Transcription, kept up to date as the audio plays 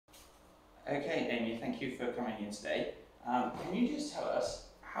Okay, Amy, thank you for coming in today. Can you just tell us,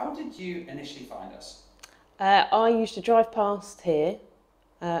 how did you initially find us? I used to drive past here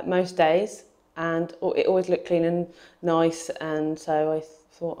most days, and it always looked clean and nice, and so I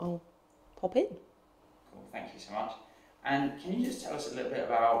thought I'll pop in. Cool, thank you so much. And can you just tell us a little bit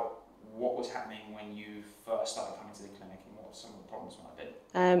about what was happening when you first started coming to the clinic and what some of the problems might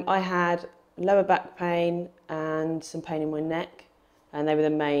have been? I had lower back pain and some pain in my neck, and they were the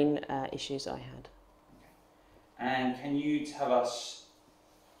main issues I had. And can you tell us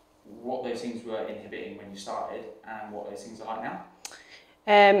what those things were inhibiting when you started and what those things are like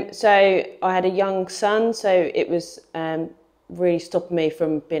now? So I had a young son, so it was really stopping me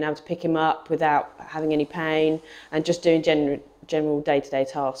from being able to pick him up without having any pain, and just doing general day-to-day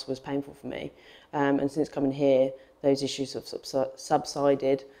tasks was painful for me. And since coming here, those issues have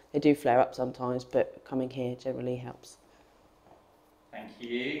subsided. They do flare up sometimes, but coming here generally helps. Thank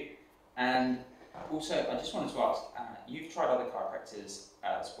you. And also, I just wanted to ask, you've tried other chiropractors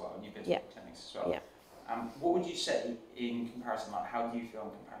as well, and you've been to other clinics as well. Yeah. What would you say in comparison, like how do you feel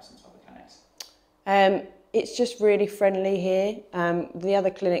in comparison to other clinics? It's just really friendly here. The other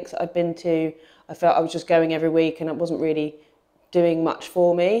clinics I've been to, I felt I was just going every week and it wasn't really doing much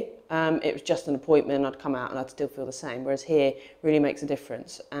for me. It was just an appointment, I'd come out and I'd still feel the same, whereas here really makes a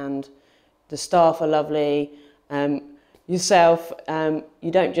difference. And the staff are lovely. Yourself,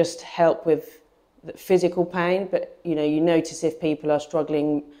 you don't just help with the physical pain, but you notice if people are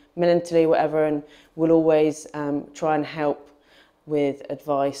struggling mentally, whatever, and we'll always try and help with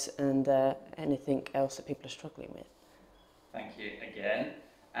advice and anything else that people are struggling with. Thank you again.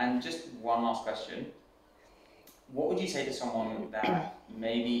 And just one last question. What would you say to someone that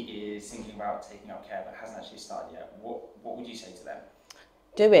maybe is thinking about taking up care but hasn't actually started yet? What would you say to them?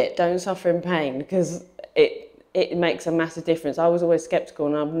 Do it, don't suffer in pain, because it makes a massive difference. I was always sceptical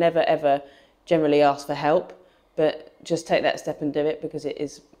and I've never ever generally asked for help, but just take that step and do it because it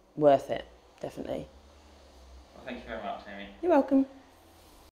is worth it, definitely. Well, thank you very much, Amy. You're welcome.